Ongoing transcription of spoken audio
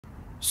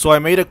So I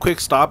made a quick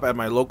stop at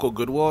my local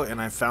Goodwill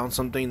and I found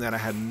something that I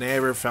had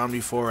never found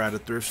before at a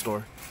thrift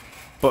store.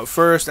 But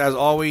first, as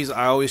always,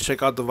 I always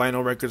check out the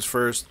vinyl records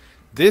first.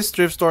 This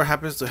thrift store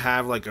happens to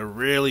have like a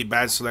really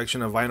bad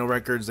selection of vinyl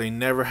records. They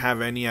never have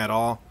any at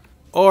all.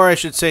 Or I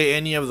should say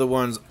any of the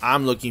ones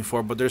I'm looking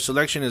for, but their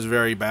selection is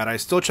very bad. I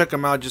still check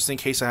them out just in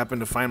case I happen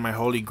to find my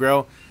holy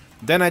grail.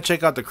 Then I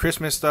check out the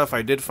Christmas stuff.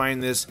 I did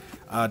find this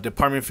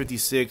Department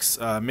 56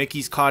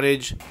 Mickey's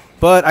Cottage,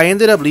 but I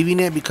ended up leaving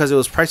it because it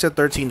was priced at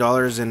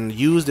 $13 and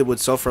used it would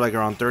sell for like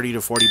around 30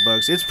 to 40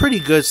 bucks. It's pretty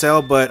good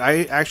sale, but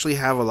I actually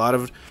have a lot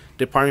of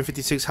Department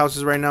 56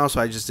 houses right now, so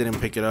I just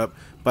didn't pick it up.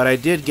 But I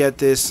did get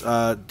this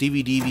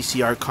DVD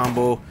VCR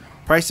combo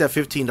priced at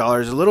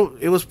 $15.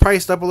 It was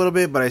priced up a little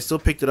bit, but I still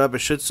picked it up. It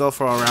should sell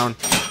for around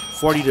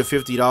 $40 to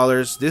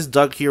 $50. This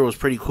duck here was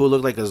pretty cool,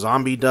 looked like a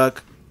zombie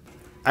duck.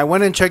 I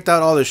went and checked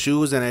out all the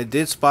shoes, and I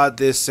did spot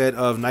this set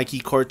of Nike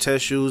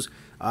Cortez shoes.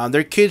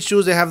 They're kids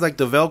shoes. They have like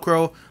the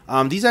Velcro.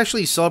 These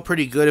actually sell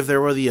pretty good if they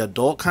were the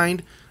adult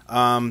kind.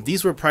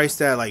 These were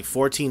priced at like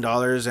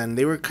 $14 and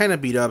they were kind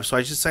of beat up, so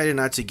I decided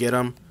not to get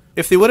them.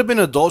 If they would have been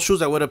adult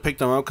shoes, I would have picked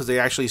them up because they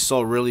actually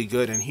sell really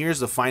good. And here's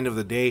the find of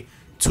the day.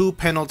 2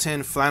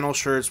 Pendleton flannel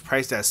shirts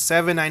priced at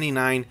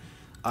 $7.99.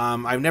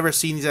 I've never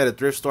seen these at a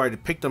thrift store. I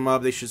picked them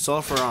up. They should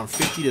sell for around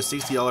 $50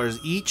 to $60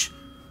 each.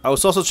 I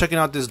was also checking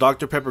out this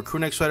Dr. Pepper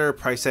crewneck sweater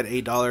priced at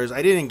 $8.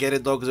 I didn't get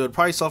it though because it would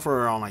probably sell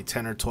for around like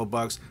 10 or 12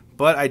 bucks.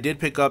 But I did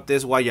pick up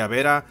this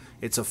Guayabera.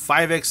 It's a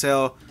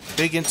 5XL,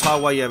 big and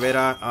tall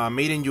Guayabera,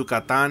 made in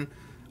Yucatan.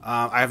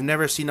 I've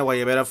never seen a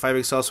Guayabera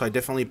 5XL, so I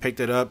definitely picked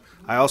it up.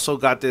 I also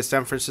got this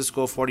San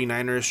Francisco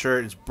 49ers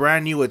shirt. It's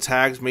brand new with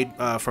tags, made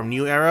from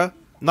New Era.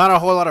 Not a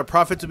whole lot of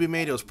profit to be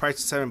made. It was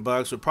priced at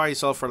 $7. It would probably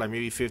sell for like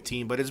maybe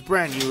 15, but it's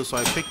brand new, so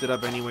I picked it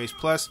up anyways.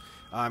 Plus,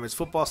 it's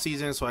football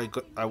season, so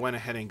I went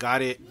ahead and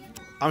got it.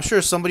 I'm sure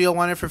somebody will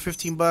want it for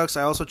 15 bucks.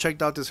 I also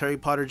checked out this Harry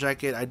Potter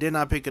jacket. I did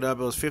not pick it up.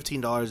 It was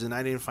 $15, and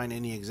I didn't find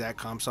any exact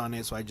comps on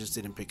it, so I just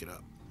didn't pick it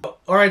up.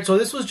 Alright, so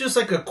this was just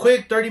like a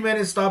quick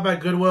 30-minute stop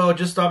at Goodwill.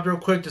 Just stopped real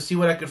quick to see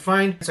what I could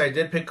find. So I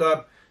did pick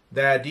up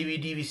that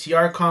DVD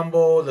VCR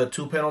combo, the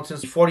 2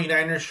 Pendletons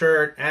 49ers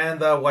shirt, and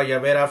the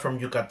Guayabera from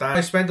Yucatan.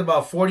 I spent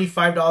about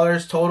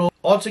 $45 total.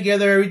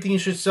 Altogether, everything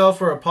should sell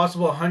for a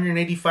possible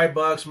 185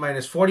 bucks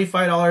minus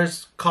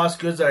 $45 cost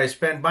goods that I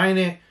spent buying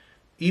it.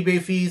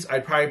 eBay fees,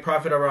 I'd probably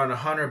profit around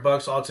 100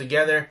 bucks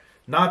altogether.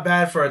 Not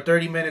bad for a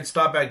 30-minute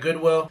stop at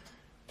Goodwill.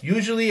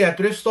 Usually at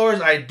thrift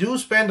stores, I do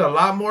spend a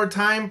lot more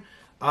time,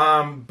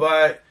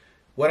 but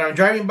when I'm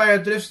driving by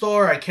a thrift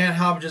store, I can't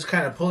help just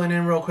kind of pulling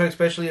in real quick,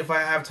 especially if I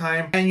have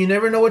time. And you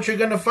never know what you're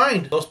going to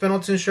find. Those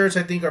Pendleton shirts,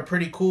 I think, are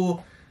pretty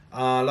cool.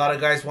 A lot of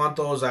guys want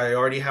those. I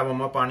already have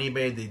them up on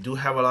eBay. They do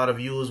have a lot of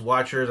views,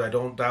 watchers. I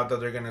don't doubt that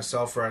they're going to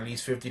sell for at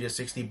least 50 to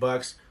 60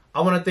 bucks.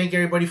 I want to thank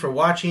everybody for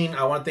watching.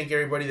 I want to thank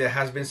everybody that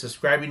has been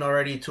subscribing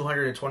already.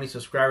 220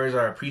 subscribers.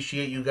 I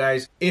appreciate you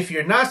guys. If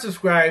you're not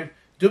subscribed,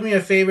 do me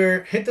a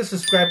favor, hit the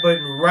subscribe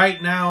button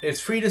right now. It's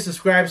free to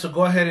subscribe, so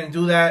go ahead and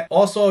do that.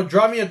 Also,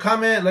 drop me a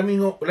comment. Let me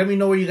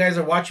know where you guys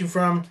are watching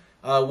from.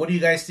 What do you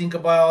guys think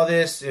about all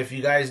this? If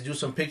you guys do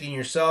some picking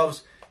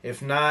yourselves.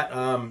 If not,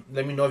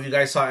 let me know if you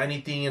guys saw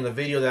anything in the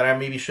video that I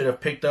maybe should have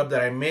picked up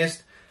that I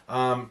missed.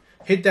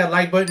 Hit that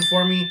like button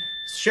for me.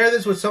 Share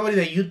this with somebody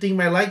that you think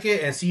might like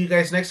it. And see you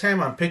guys next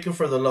time on Picking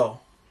for the Low.